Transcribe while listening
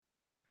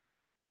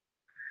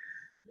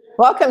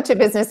Welcome to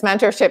Business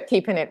Mentorship,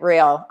 Keeping It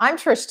Real. I'm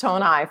Trish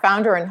Tonai,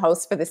 founder and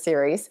host for the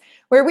series,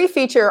 where we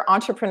feature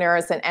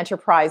entrepreneurs and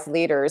enterprise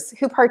leaders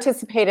who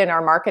participate in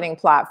our marketing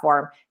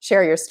platform,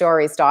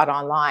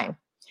 shareyourstories.online.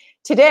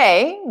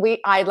 Today,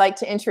 I'd like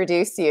to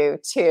introduce you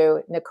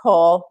to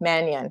Nicole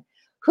Mannion,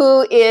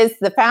 who is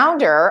the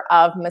founder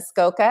of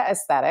Muskoka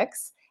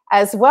Aesthetics,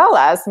 as well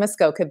as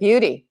Muskoka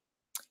Beauty.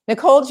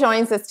 Nicole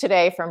joins us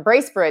today from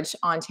Bracebridge,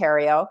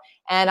 Ontario,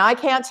 and I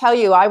can't tell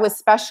you, I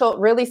was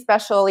really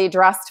specially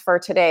dressed for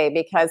today,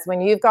 because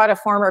when you've got a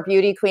former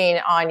beauty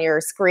queen on your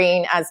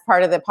screen as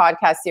part of the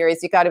podcast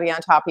series, you got to be on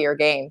top of your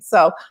game.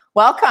 So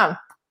welcome.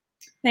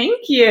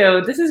 Thank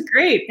you. This is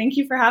great. Thank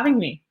you for having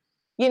me.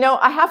 You know,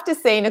 I have to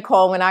say,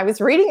 Nicole, when I was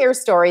reading your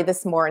story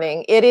this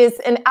morning, it is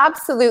an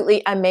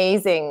absolutely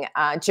amazing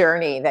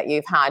journey that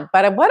you've had.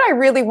 But what I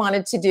really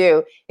wanted to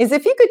do is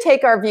if you could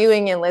take our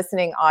viewing and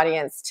listening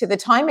audience to the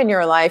time in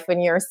your life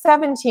when you're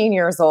 17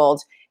 years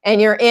old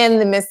and you're in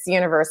the Miss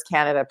Universe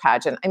Canada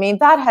pageant. I mean,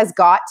 that has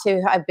got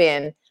to have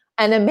been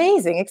an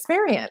amazing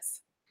experience.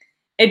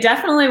 It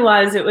definitely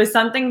was. It was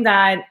something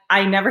that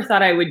I never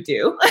thought I would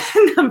do,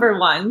 number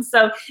one.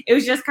 So it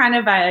was just kind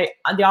of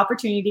the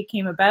opportunity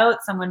came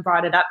about. Someone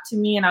brought it up to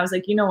me and I was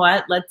like, you know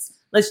what,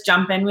 let's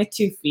jump in with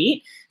 2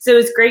 feet. So it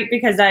was great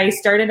because I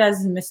started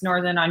as Miss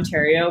Northern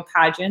Ontario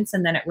pageants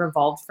and then it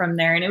revolved from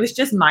there. And it was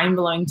just mind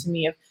blowing to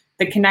me of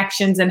the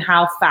connections and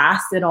how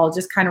fast it all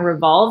just kind of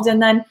revolved. And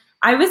then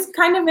I was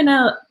kind of in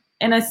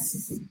a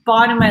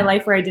spot in my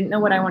life where I didn't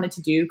know what I wanted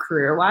to do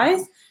career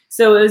wise.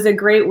 So it was a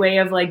great way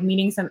of like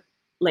meeting some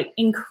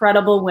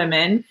incredible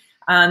women,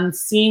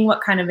 seeing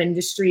what kind of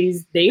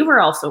industries they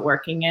were also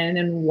working in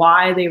and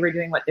why they were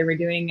doing what they were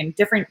doing and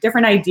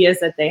different ideas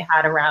that they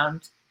had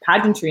around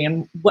pageantry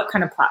and what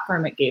kind of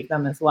platform it gave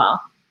them as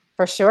well.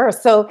 For sure.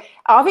 So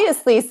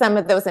obviously some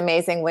of those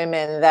amazing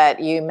women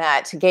that you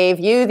met gave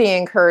you the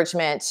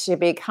encouragement to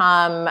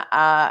become,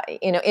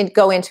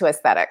 go into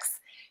aesthetics.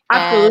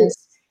 Absolutely. And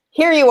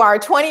here you are,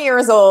 20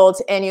 years old,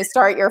 and you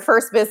start your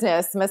first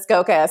business,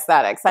 Muskoka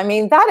Aesthetics. I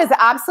mean, that is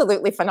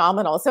absolutely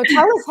phenomenal. So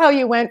tell us how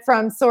you went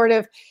from sort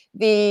of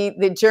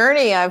the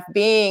journey of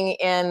being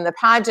in the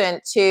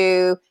pageant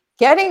to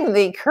getting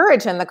the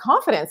courage and the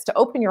confidence to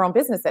open your own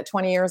business at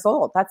 20 years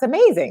old. That's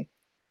amazing.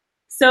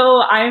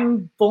 So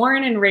I'm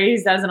born and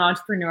raised as an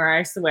entrepreneur,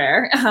 I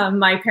swear.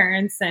 My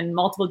parents and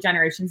multiple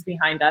generations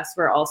behind us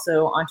were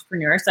also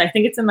entrepreneurs. So I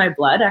think it's in my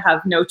blood. I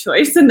have no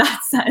choice in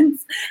that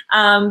sense.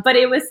 But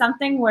it was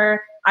something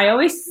where I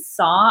always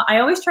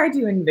tried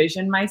to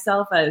envision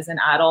myself as an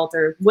adult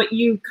or what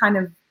you kind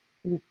of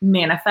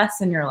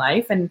manifest in your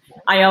life. And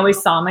I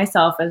always saw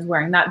myself as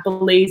wearing that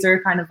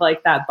blazer, kind of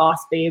like that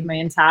boss babe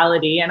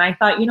mentality. And I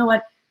thought, you know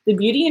what? The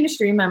beauty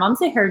industry, my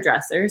mom's a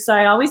hairdresser, so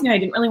I always knew I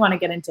didn't really want to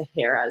get into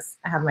hair as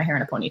I have my hair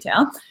in a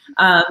ponytail.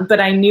 But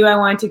I knew I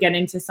wanted to get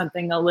into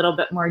something a little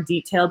bit more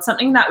detailed,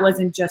 something that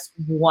wasn't just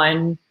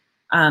one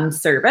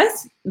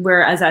service,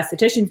 where as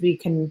estheticians, we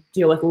can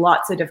deal with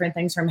lots of different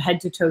things from head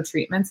to toe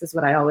treatments is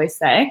what I always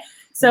say.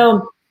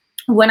 So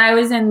when I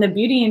was in the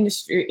beauty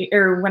industry,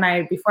 or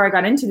before I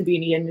got into the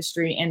beauty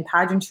industry in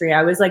pageantry,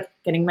 I was like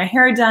getting my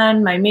hair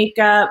done, my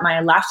makeup,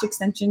 my lash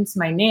extensions,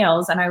 my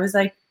nails. And I was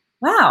like,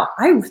 wow,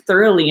 I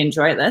thoroughly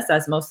enjoy this,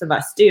 as most of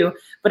us do,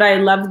 but I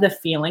love the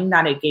feeling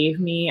that it gave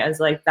me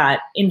as like that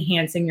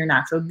enhancing your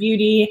natural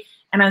beauty.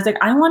 And I was like,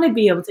 I want to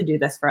be able to do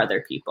this for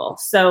other people.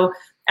 So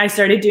I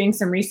started doing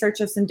some research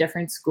of some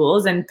different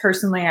schools. And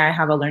personally, I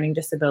have a learning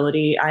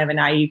disability. I have an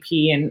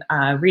IEP in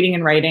reading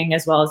and writing,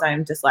 as well as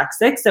I'm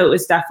dyslexic. So it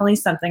was definitely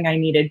something I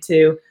needed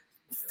to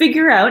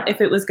figure out if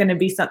it was going to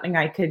be something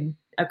I could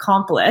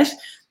accomplish.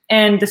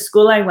 And the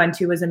school I went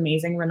to was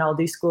amazing,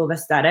 Rinaldi School of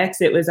Aesthetics.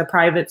 It was a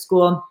private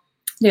school.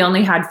 They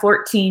only had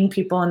 14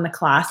 people in the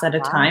class at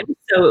a time.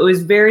 So it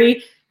was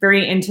very,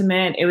 very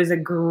intimate. It was a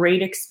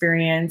great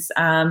experience.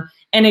 And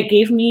it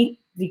gave me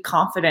the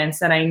confidence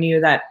that I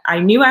knew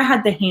I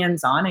had the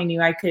hands-on. I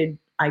knew I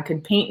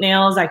could paint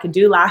nails, I could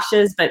do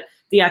lashes, but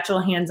the actual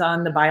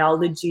hands-on, the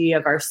biology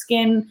of our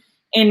skin.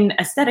 In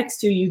aesthetics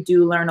too, you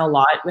do learn a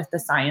lot with the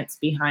science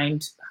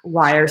behind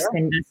why our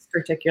skin does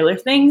particular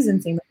things,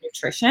 and same with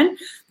nutrition.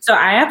 So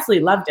I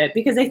absolutely loved it,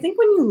 because I think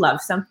when you love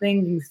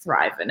something, you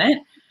thrive in it.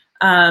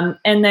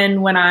 And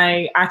then when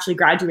I actually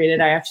graduated,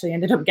 I actually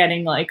ended up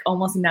getting like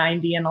almost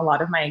 90 in a lot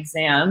of my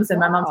exams. And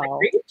my mom's like,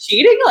 are you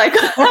cheating?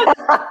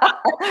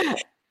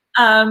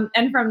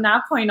 And from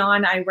that point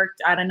on, I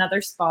worked at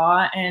another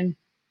spa, and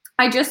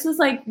I just was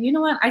like, you know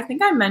what? I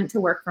think I'm meant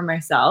to work for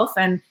myself.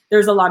 And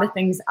there's a lot of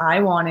things I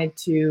wanted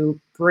to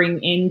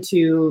bring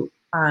into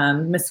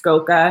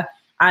Muskoka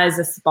as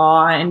a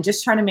spa, and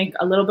just trying to make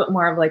a little bit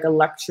more of like a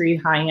luxury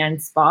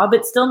high-end spa,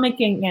 but still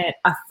making it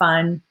a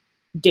fun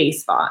day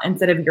spa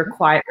instead of your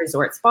quiet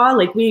resort spa.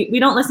 Like we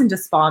don't listen to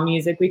spa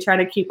music. We try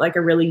to keep like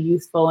a really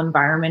youthful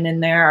environment in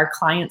there. Our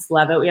clients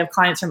love it. We have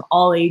clients from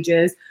all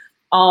ages,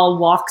 all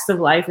walks of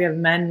life. We have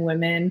men,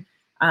 women.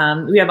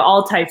 We have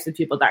all types of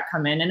people that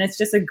come in, and it's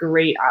just a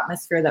great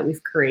atmosphere that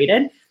we've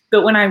created.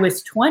 But when I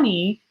was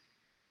 20,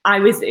 I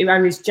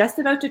was just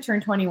about to turn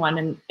 21,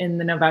 and in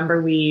the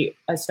November we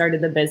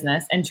started the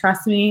business. And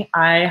trust me,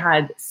 I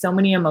had so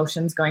many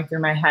emotions going through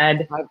my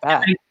head. I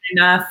bet.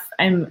 Enough.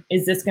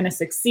 Is this going to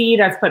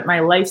succeed? I've put my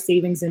life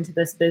savings into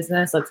this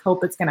business. Let's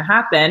hope it's going to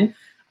happen.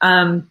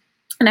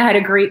 And I had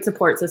a great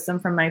support system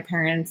from my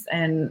parents,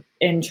 and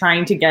in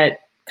trying to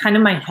get kind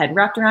of my head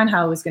wrapped around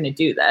how I was going to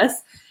do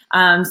this.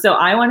 So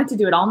I wanted to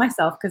do it all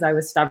myself because I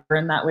was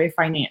stubborn that way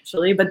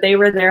financially, but they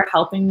were there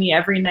helping me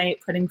every night,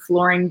 putting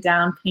flooring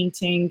down,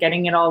 painting,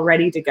 getting it all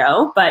ready to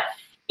go. But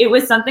it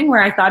was something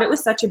where I thought it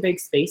was such a big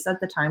space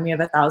at the time. We have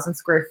 1,000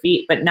 square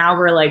feet, but now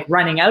we're like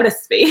running out of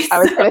space. I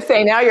was going to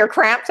say, now you're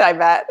cramped, I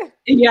bet.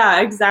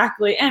 Yeah,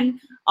 exactly. And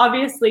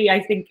obviously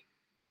I think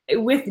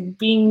with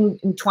being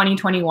in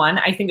 2021,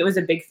 I think it was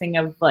a big thing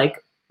of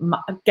like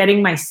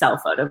getting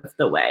myself out of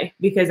the way,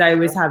 because I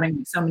was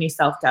having so many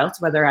self-doubts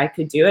whether I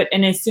could do it.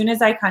 And as soon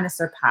as I kind of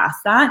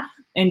surpassed that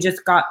and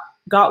just got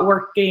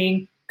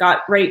working,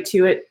 got right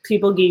to it,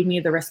 people gave me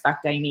the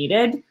respect I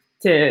needed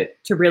to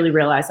really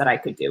realize that I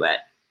could do it.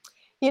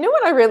 You know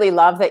what I really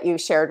love that you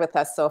shared with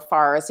us so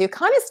far is you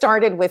kind of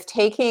started with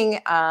taking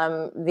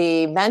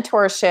the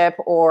mentorship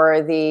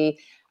or the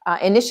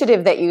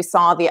initiative that you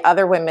saw the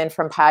other women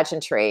from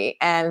pageantry,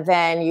 and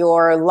then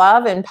your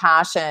love and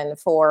passion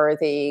for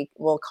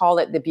we'll call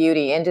it the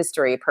beauty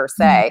industry per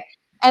se. Mm-hmm.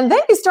 And then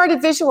you started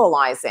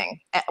visualizing,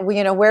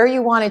 where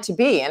you wanted to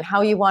be and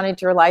how you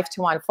wanted your life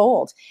to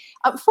unfold.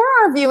 For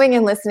our viewing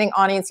and listening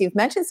audience, you've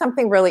mentioned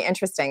something really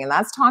interesting, and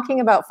that's talking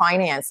about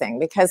financing,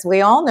 because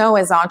we all know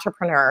as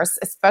entrepreneurs,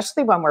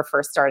 especially when we're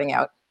first starting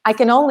out, I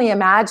can only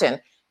imagine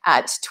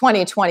at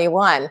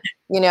 2021,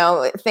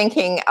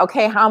 thinking,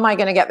 okay, how am I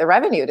going to get the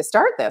revenue to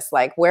start this?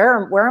 Like,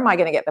 where am I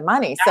going to get the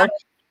money? So,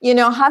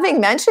 having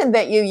mentioned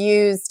that you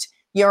used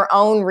your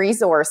own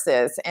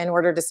resources in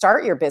order to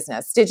start your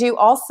business, did you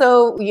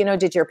also,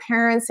 did your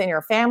parents and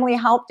your family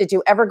help? Did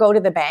you ever go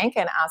to the bank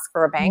and ask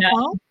for a bank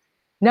loan?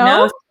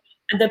 No.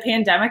 The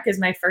pandemic is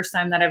my first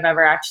time that I've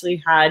ever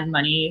actually had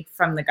money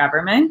from the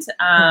government.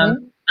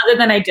 Other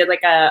than I did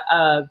like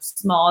a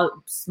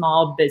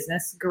small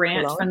business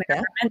grant from the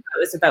government. That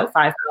was about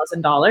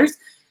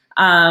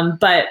 $5,000.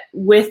 But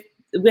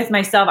with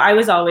myself, I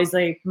was always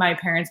like my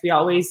parents, we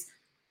always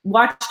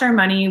watched our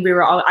money.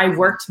 I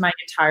worked my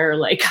entire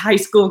like high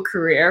school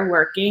career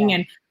working.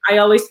 And I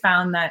always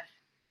found that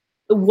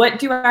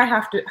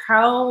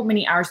how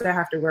many hours do I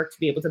have to work to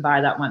be able to buy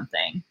that one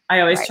thing?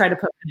 I always try to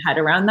put my head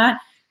around that.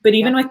 But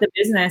even with the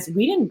business,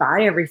 we didn't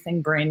buy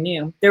everything brand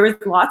new. There was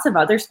lots of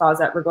other spas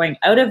that were going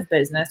out of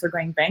business or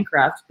going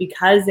bankrupt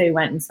because they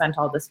went and spent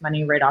all this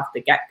money right off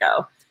the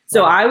get-go.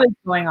 So I was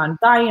going on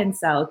buy and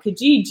sell,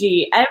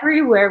 Kijiji,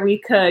 everywhere we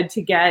could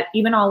to get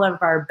even all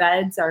of our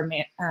beds, our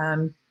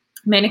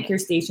manicure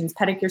stations,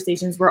 pedicure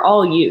stations were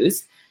all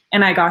used.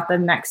 And I got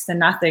them next to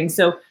nothing.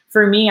 So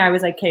for me, I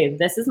was like, hey,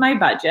 this is my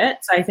budget.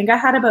 So I think I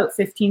had about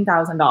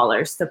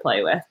 $15,000 to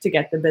play with to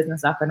get the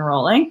business up and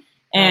rolling.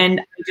 And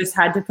I just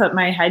had to put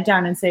my head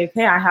down and say,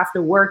 okay, I have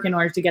to work in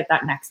order to get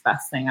that next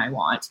best thing I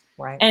want.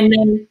 Right. And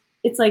then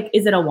it's like,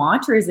 is it a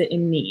want or is it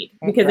in need?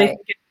 Because I think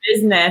in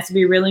business,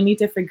 we really need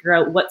to figure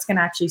out what's going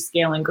to actually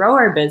scale and grow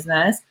our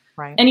business.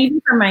 Right. And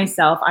even for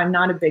myself, I'm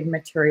not a big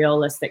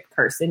materialistic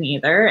person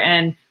either.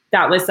 And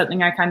that was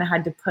something I kind of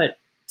had to put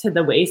to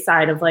the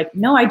wayside of like,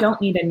 no, I don't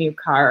need a new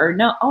car, or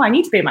no, I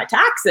need to pay my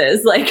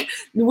taxes. Like,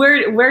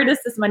 where does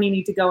this money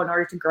need to go in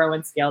order to grow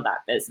and scale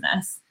that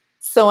business?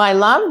 So I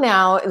love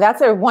now,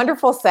 that's a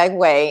wonderful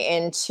segue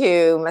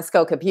into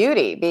Muskoka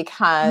Beauty,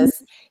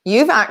 because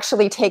you've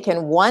actually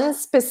taken one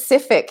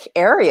specific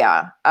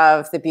area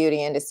of the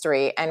beauty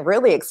industry and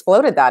really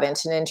exploded that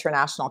into an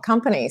international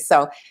company.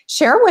 So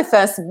share with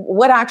us,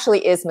 what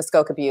actually is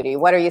Muskoka Beauty?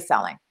 What are you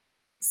selling?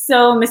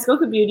 So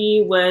Muskoka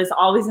Beauty was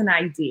always an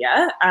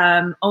idea.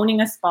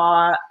 Owning a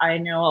spa, I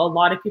know a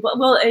lot of people,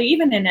 well,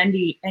 even in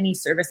any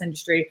service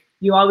industry,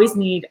 you always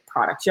need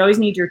products. You always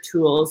need your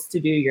tools to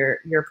do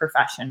your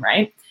profession,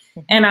 right?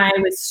 Mm-hmm. And I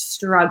was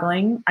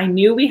struggling. I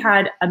knew we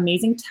had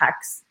amazing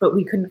techs, but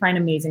we couldn't find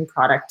amazing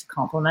product to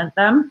complement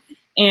them.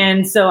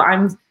 And so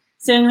I'm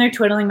sitting there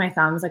twiddling my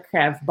thumbs like,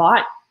 okay, I've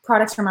bought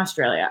products from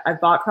Australia.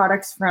 I've bought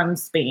products from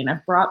Spain.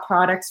 I've brought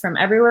products from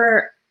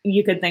everywhere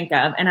you could think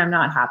of, and I'm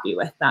not happy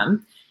with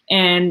them.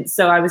 And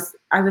so I was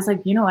like,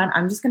 you know what?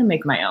 I'm just going to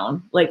make my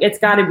own. Like, it's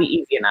got to be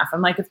easy enough.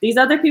 I'm like, if these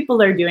other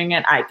people are doing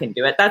it, I can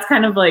do it. That's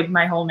kind of like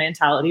my whole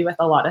mentality with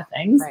a lot of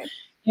things. Right.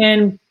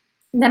 And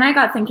then I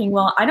got thinking,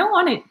 well, I don't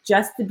want it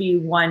just to be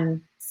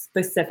one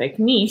specific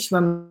niche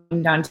when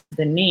I'm down to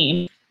the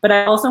name, but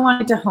I also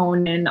wanted to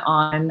hone in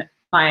on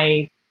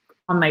my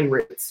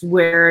roots,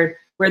 where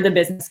the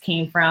business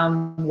came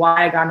from,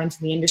 why I got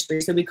into the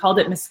industry. So we called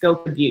it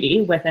Muskoka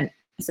Beauty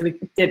so we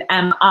did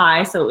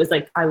MI, so it was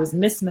like I was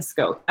Miss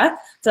Muskoka.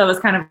 So it was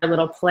kind of a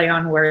little play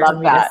on words.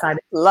 Love that.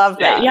 Love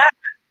that.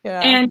 Yeah.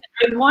 And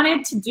I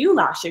wanted to do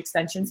lash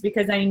extensions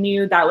because I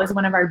knew that was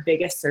one of our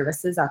biggest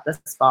services at the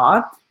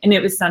spa. And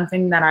it was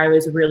something that I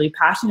was really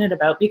passionate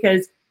about,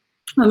 because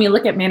when we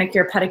look at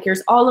manicure,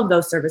 pedicures, all of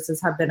those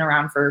services have been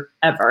around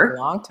forever. A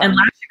long time. And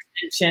lash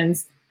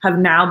extensions have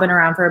now been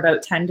around for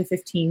about 10 to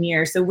 15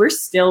 years. So we're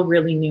still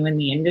really new in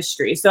the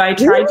industry. So I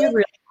tried to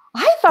really,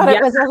 I thought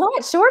it was a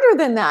lot shorter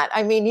than that.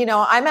 I mean,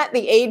 I'm at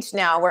the age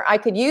now where I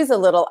could use a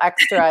little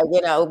extra,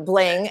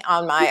 bling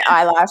on my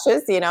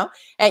eyelashes,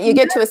 and you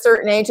get to a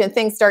certain age and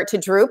things start to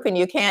droop and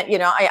you can't,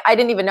 I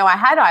didn't even know I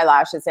had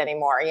eyelashes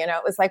anymore. It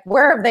was like,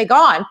 where have they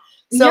gone?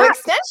 So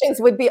extensions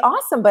would be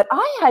awesome, but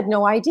I had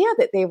no idea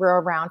that they were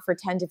around for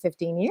 10 to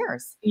 15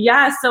 years.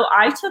 Yeah. So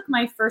I took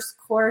my first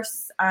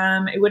course,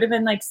 it would have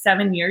been like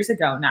 7 years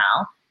ago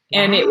now.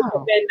 And it would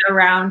have been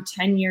around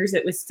 10 years.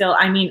 It was still,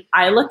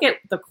 I look at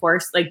the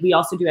course, like we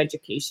also do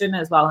education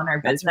as well in our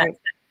business. Right.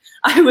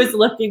 I was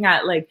looking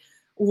at like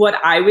what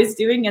I was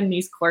doing in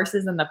these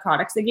courses and the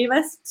products they gave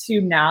us to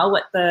now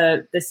what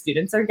the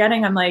students are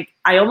getting. I'm like,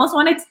 I almost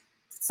wanted to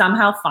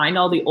somehow find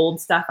all the old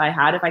stuff I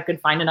had, if I could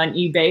find it on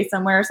eBay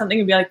somewhere or something,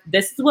 and be like,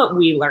 this is what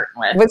we learned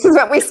with. This is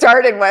what we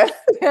started with.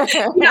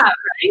 Yeah,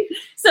 right.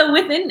 So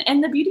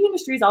and the beauty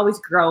industry is always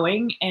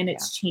growing and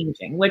it's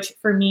changing, which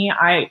for me,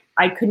 I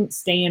couldn't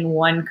stay in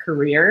one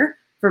career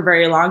for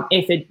very long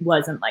if it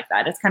wasn't like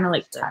that. It's kind of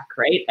like tech,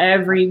 right?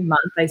 Every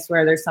month, I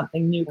swear there's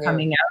something new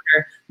coming out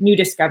or new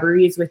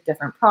discoveries with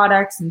different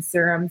products and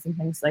serums and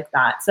things like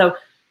that. So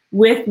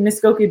with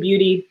Muskoka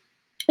Beauty,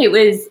 it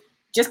was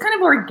just kind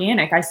of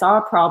organic. I saw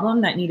a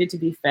problem that needed to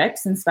be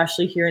fixed, and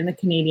especially here in the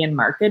Canadian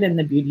market in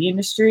the beauty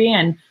industry.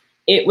 And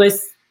it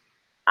was,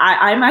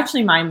 I'm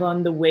actually mind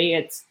blown the way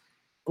it's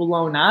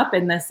blown up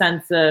in the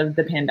sense of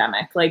the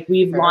pandemic. Like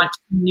we've launched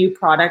new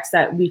products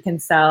that we can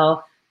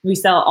sell. We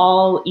sell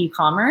all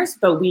e-commerce,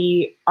 but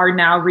we are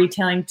now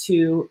retailing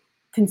to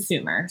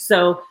consumer.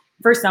 So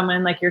for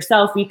someone like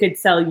yourself, we could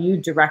sell you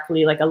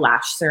directly like a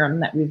lash serum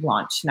that we've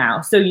launched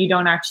now. So you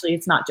don't actually,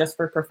 it's not just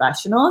for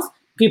professionals.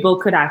 People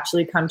could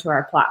actually come to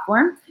our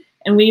platform.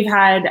 And we've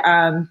had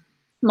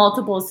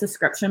multiple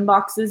subscription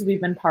boxes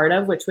we've been part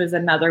of, which was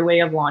another way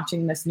of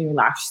launching this new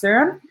lash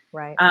serum.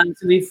 Right.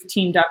 So we've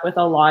teamed up with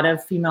a lot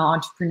of female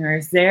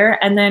entrepreneurs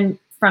there. And then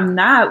from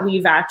that,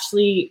 we've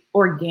actually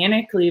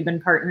organically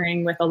been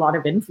partnering with a lot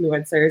of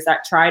influencers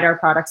that tried our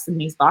products in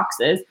these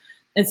boxes.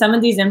 And some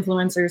of these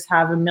influencers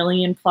have 1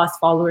 million+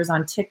 followers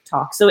on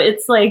TikTok. So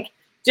it's like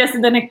just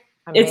been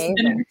it's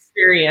been an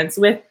experience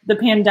with the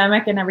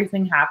pandemic and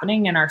everything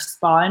happening in our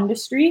spa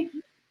industry.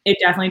 It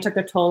definitely took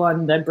a toll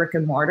on the brick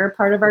and mortar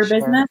part of our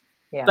business,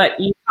 but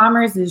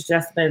e-commerce has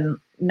just been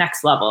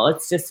next level.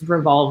 It's just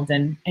revolved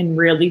and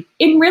really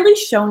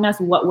shown us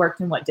what worked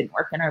and what didn't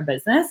work in our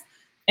business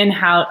and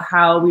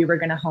how we were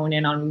going to hone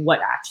in on what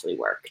actually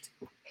worked.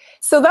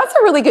 So that's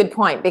a really good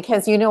point,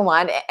 because you know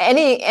what,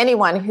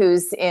 anyone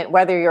who's in,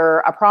 whether you're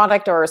a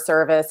product or a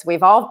service,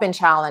 we've all been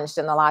challenged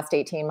in the last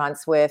 18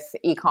 months with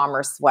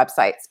e-commerce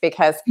websites,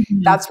 because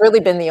that's really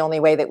been the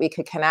only way that we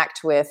could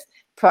connect with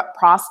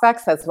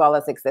prospects as well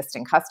as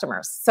existing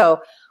customers.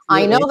 So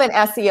I know that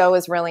SEO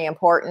is really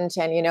important,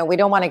 and we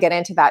don't want to get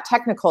into that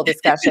technical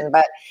discussion,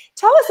 but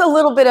tell us a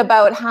little bit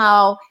about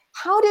how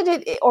did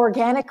it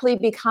organically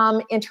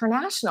become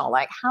international?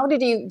 Like,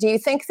 do you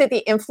think that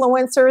the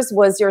influencers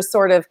was your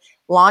sort of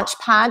launch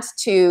pad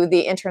to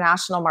the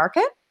international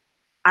market?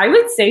 I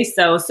would say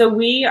so. So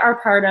we are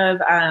part of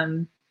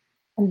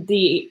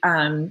the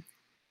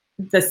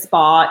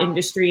spa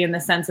industry in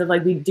the sense of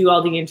like we do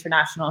all the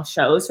international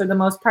shows for the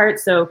most part.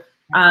 So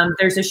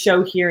there's a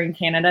show here in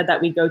Canada that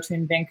we go to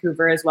in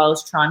Vancouver as well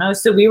as Toronto.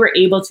 So we were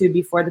able to,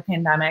 before the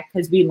pandemic,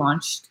 because we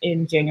launched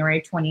in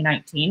January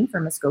 2019 for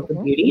Muskoka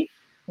Beauty,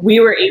 we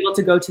were able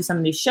to go to some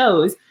of these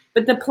shows,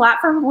 but the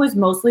platform was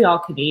mostly all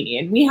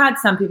Canadian. We had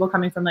some people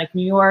coming from like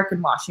New York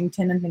and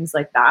Washington and things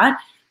like that,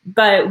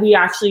 but we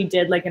actually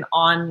did like an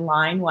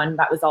online one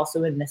that was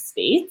also in the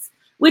States,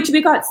 which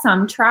we got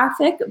some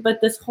traffic,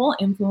 but this whole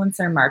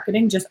influencer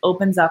marketing just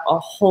opens up a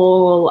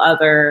whole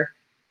other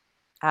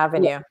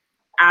avenue.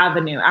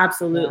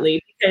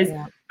 Absolutely. Because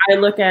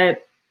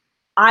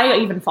I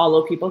even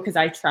follow people because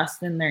I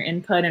trust in their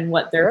input and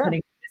what they're putting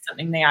into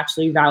something they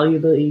actually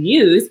valuably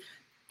use.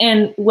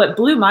 And what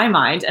blew my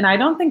mind, and I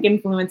don't think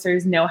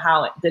influencers know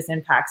how this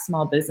impacts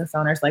small business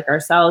owners like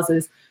ourselves,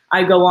 is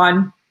I go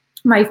on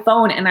my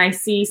phone and I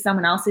see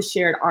someone else has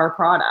shared our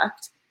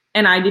product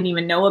and I didn't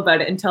even know about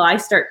it until I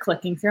start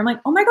clicking through. I'm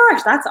like, oh my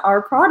gosh, that's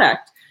our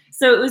product.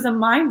 So it was a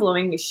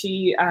mind-blowing.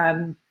 She,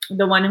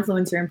 the one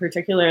influencer in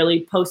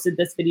particularly, posted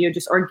this video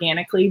just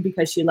organically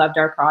because she loved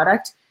our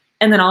product.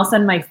 And then all of a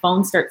sudden my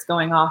phone starts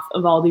going off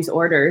of all these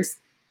orders,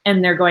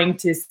 and they're going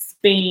to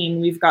Spain.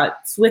 We've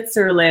got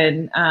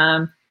Switzerland.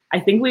 I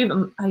think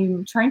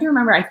I'm trying to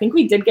remember. I think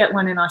we did get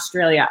one in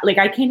Australia. Like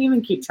I can't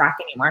even keep track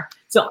anymore.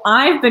 So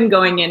I've been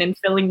going in and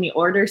filling the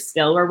orders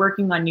still. We're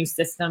working on new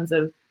systems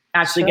of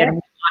actually getting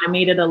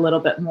automated a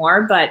little bit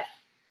more, but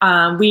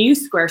we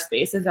use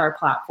Squarespace as our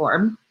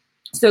platform.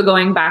 So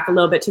going back a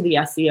little bit to the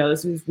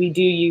SEOs, we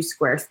do use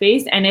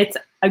Squarespace, and it's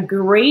a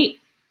great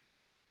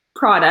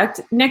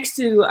product next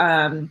to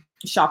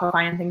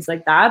Shopify and things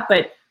like that.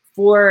 But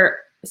for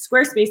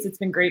Squarespace, it's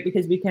been great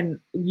because we can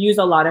use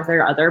a lot of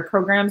their other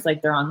programs,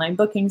 like their online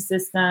booking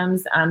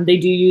systems. They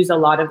do use a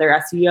lot of their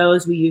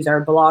SEOs. We use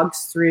our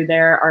blogs through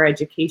there. Our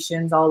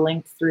education's all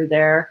linked through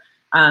there.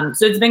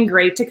 So it's been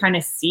great to kind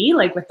of see,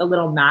 like with the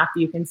little map,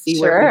 you can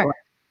see where people are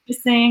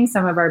purchasing,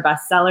 some of our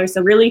best sellers.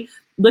 So really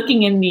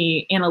looking in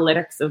the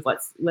analytics of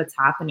what's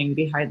happening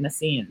behind the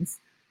scenes.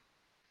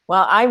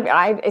 Well,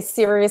 I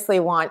seriously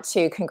want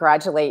to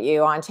congratulate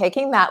you on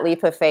taking that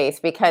leap of faith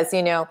because,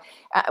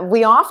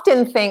 we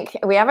often think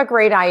we have a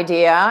great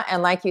idea.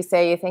 And like you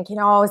say, you think,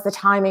 is the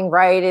timing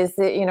right? Is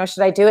it,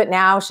 should I do it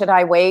now? Should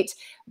I wait?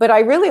 But I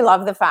really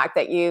love the fact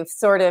that you've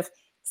sort of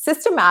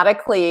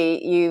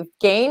systematically, you've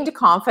gained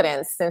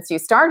confidence since you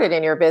started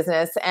in your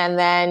business. And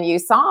then you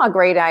saw a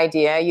great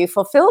idea, you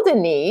fulfilled a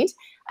need,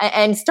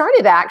 and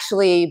started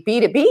actually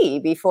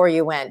B2B before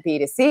you went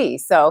B2C.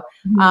 So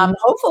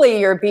hopefully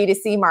your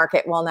B2C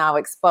market will now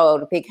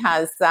explode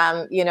because,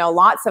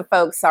 lots of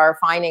folks are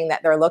finding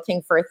that they're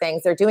looking for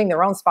things. They're doing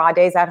their own spa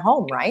days at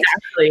home, right?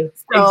 Exactly.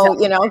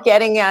 So,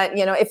 getting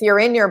if you're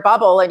in your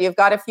bubble and you've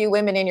got a few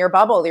women in your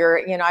bubble,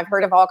 I've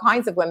heard of all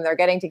kinds of women, they're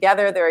getting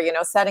together, they're,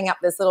 setting up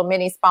this little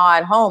mini spa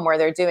at home where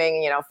they're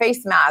doing,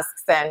 face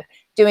masks and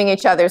doing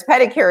each other's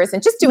pedicures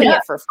and just doing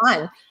it for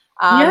fun.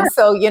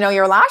 So,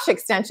 your lash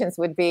extensions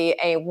would be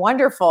a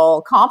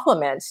wonderful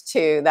complement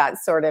to that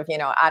sort of,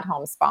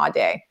 at-home spa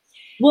day.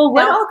 Well,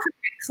 what all kind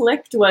of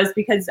clicked was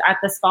because at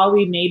the spa,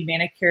 we made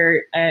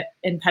manicure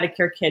and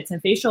pedicure kits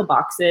and facial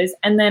boxes.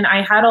 And then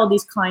I had all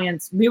these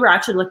clients, we were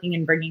actually looking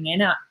and bringing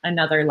in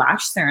another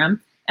lash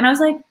serum. And I was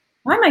like,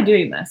 why am I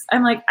doing this?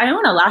 I'm like, I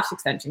own a lash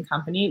extension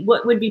company.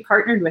 What would be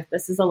partnered with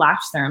this is a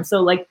lash serum.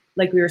 So like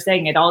we were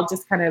saying, it all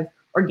just kind of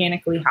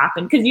organically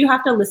happened because you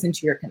have to listen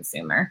to your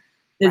consumer.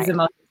 Is the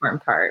most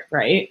important part,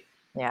 right?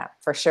 Yeah,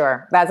 for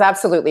sure. That's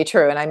absolutely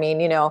true. And I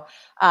mean,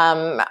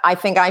 I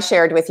think I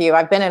shared with you,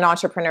 I've been an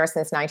entrepreneur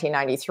since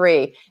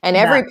 1993. And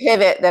every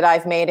pivot that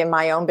I've made in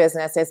my own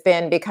business has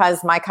been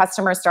because my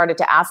customers started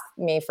to ask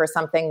me for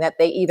something that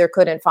they either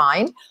couldn't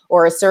find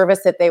or a service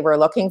that they were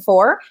looking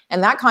for.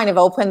 And that kind of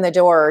opened the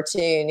door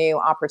to new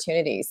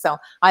opportunities. So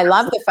I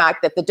love the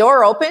fact that the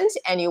door opened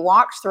and you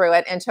walked through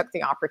it and took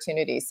the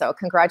opportunity. So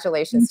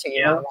congratulations to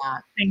you on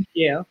that. Thank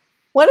you.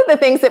 One of the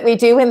things that we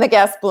do in the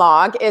guest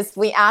blog is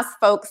we ask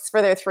folks for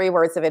their 3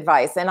 words of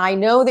advice. And I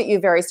know that you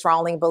very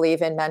strongly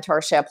believe in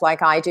mentorship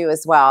like I do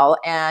as well.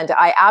 And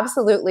I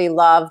absolutely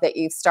love that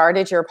you've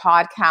started your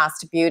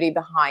podcast, Beauty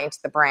Behind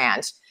the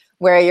Brand,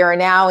 where you're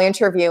now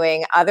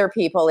interviewing other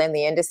people in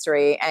the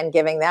industry and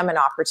giving them an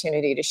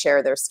opportunity to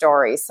share their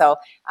story. So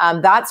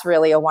that's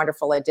really a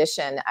wonderful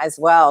addition as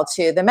well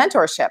to the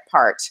mentorship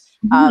part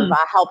of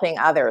helping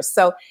others.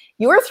 So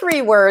your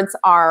 3 words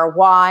are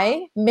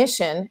why,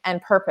 mission, and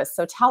purpose.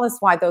 So tell us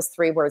why those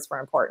 3 words were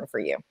important for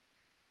you.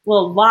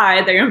 Well,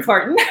 why they're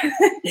important.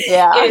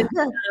 Yeah.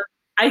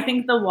 I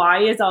think the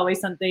why is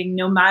always something,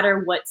 no matter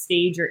what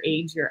stage or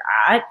age you're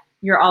at,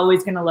 you're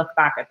always going to look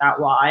back at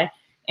that why.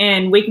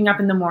 And waking up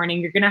in the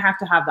morning, you're going to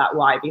have that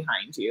why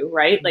behind you,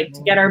 right? Like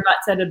to get our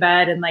butts out of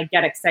bed and like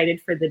get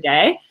excited for the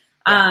day.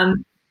 Yeah.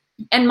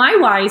 And my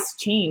whys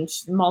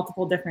changed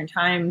multiple different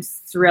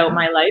times throughout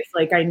my life.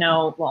 Like I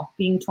know,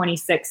 being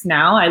 26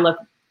 now,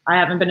 I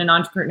haven't been an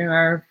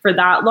entrepreneur for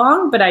that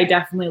long, but I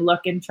definitely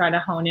look and try to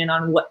hone in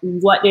on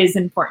what is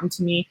important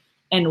to me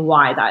and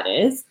why that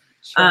is.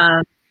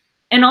 Sure.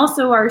 And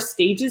also our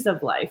stages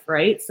of life,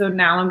 right? So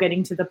now I'm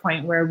getting to the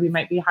point where we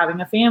might be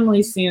having a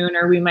family soon,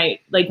 or we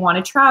might like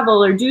want to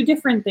travel or do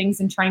different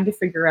things and trying to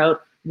figure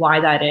out why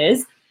that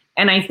is.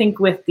 And I think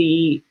with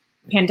the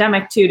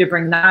pandemic too, to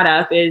bring that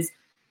up is,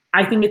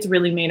 I think it's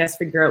really made us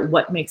figure out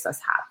what makes us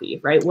happy,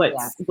 right? What's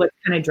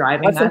kind of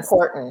driving us. What's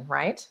important,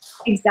 right?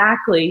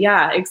 Exactly.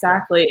 Yeah,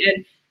 exactly.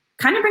 And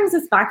kind of brings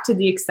us back to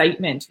the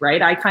excitement,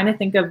 right? I kind of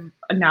think of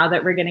now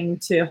that we're getting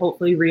to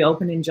hopefully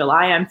reopen in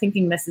July, I'm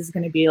thinking this is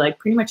going to be like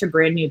pretty much a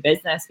brand new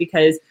business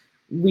because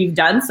we've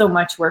done so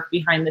much work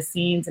behind the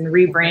scenes and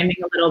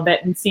rebranding a little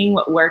bit and seeing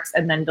what works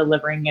and then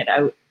delivering it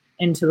out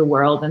into the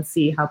world and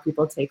see how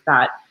people take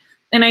that.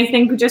 And I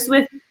think just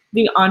with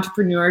the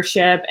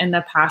entrepreneurship and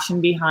the passion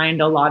behind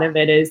a lot of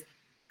it is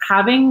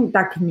having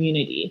that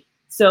community.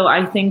 So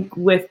I think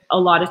with a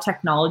lot of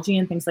technology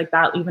and things like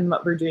that, even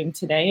what we're doing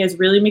today is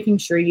really making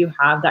sure you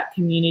have that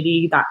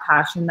community, that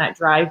passion, that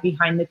drive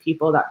behind the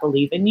people that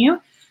believe in you.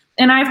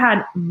 And I've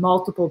had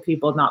multiple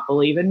people not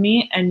believe in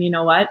me. And you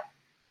know what?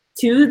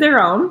 To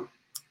their own,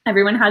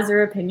 everyone has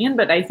their opinion,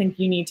 but I think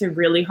you need to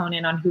really hone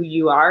in on who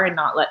you are and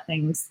not let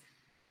things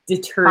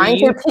deter you. Find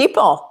your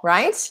people,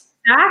 right?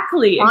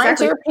 Exactly. Find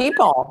your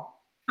people.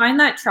 Find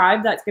that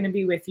tribe that's going to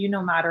be with you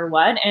no matter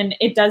what. And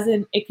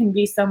it can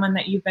be someone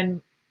that you've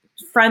been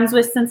friends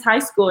with since high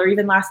school, or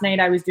even last night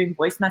I was doing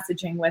voice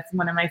messaging with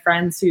one of my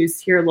friends who's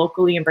here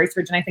locally in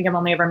Bracebridge, and I think I've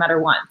only ever met her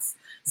once.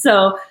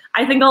 So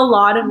I think a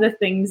lot of the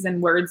things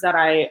and words that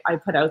I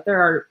put out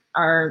there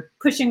are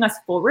pushing us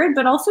forward,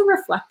 but also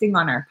reflecting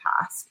on our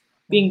past,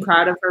 being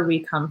proud of where we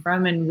come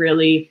from and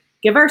really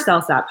give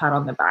ourselves that pat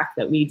on the back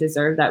that we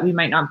deserve, that we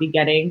might not be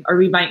getting, or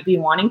we might be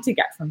wanting to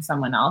get from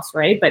someone else,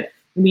 right? But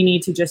we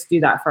need to just do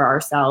that for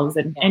ourselves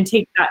and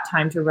take that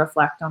time to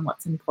reflect on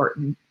what's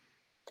important.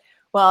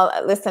 Well,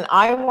 listen,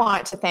 I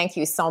want to thank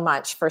you so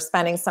much for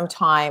spending some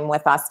time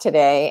with us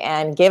today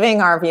and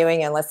giving our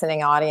viewing and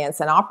listening audience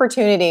an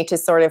opportunity to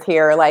sort of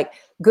hear, like,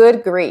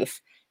 good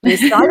grief. You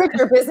started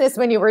your business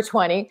when you were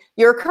 20.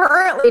 You're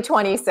currently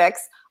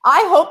 26.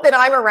 I hope that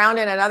I'm around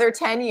in another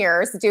 10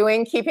 years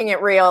doing Keeping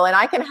It Real, and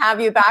I can have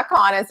you back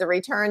on as a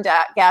return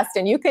guest,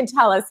 and you can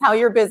tell us how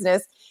your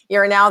business,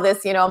 you're now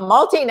this,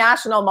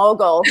 multinational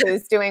mogul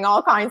who's doing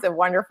all kinds of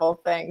wonderful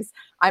things.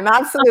 I'm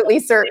absolutely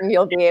certain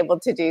you'll be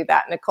able to do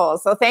that, Nicole.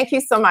 So thank you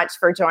so much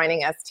for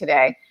joining us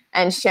today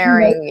and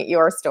sharing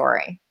your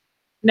story.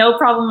 No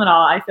problem at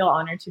all. I feel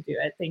honored to do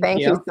it. Thank you. Thank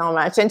you so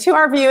much. And to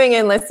our viewing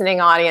and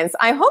listening audience,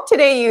 I hope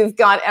today you've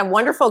got a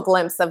wonderful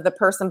glimpse of the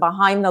person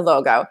behind the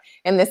logo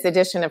in this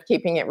edition of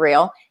Keeping It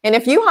Real. And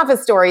if you have a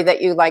story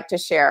that you'd like to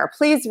share,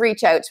 please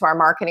reach out to our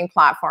marketing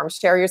platform,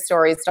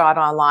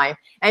 shareyourstories.online,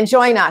 and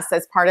join us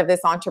as part of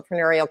this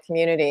entrepreneurial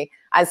community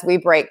as we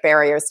break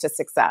barriers to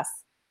success.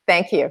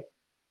 Thank you.